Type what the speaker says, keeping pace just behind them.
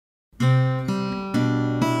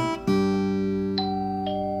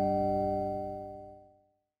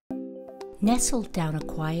Nestled down a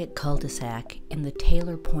quiet cul-de-sac in the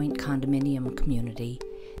Taylor Pointe condominium community,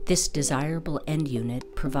 this desirable end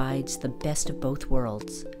unit provides the best of both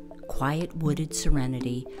worlds: quiet wooded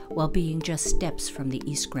serenity while being just steps from the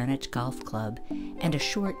East Greenwich Golf Club and a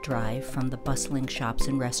short drive from the bustling shops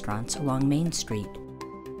and restaurants along Main Street.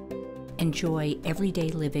 Enjoy everyday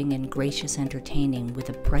living and gracious entertaining with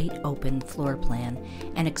a bright open floor plan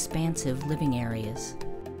and expansive living areas.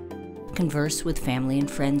 Converse with family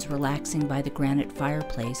and friends relaxing by the granite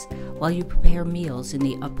fireplace while you prepare meals in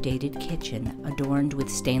the updated kitchen adorned with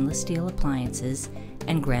stainless steel appliances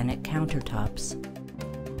and granite countertops.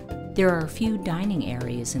 There are a few dining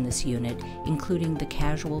areas in this unit, including the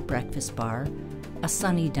casual breakfast bar, a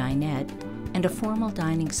sunny dinette, and a formal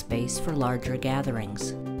dining space for larger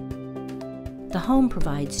gatherings. The home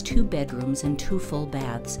provides 2 bedrooms and 2 full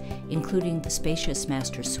baths, including the spacious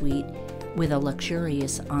master suite with a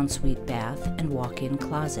luxurious ensuite bath and walk-in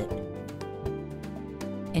closet.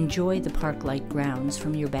 Enjoy the park-like grounds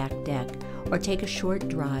from your back deck, or take a short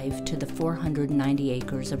drive to the 490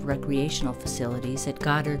 acres of recreational facilities at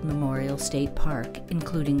Goddard Memorial State Park,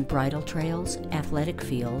 including bridle trails, athletic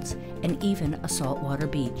fields, and even a saltwater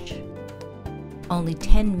beach. Only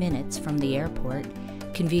 10 minutes from the airport,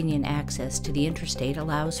 convenient access to the interstate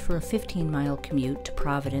allows for a 15-mile commute to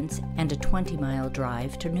Providence and a 20-mile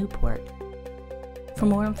drive to Newport. For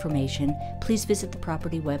more information, please visit the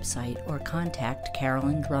property website or contact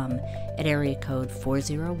Carolyn Drum at area code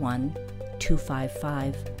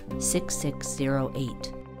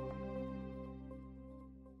 401-255-6608.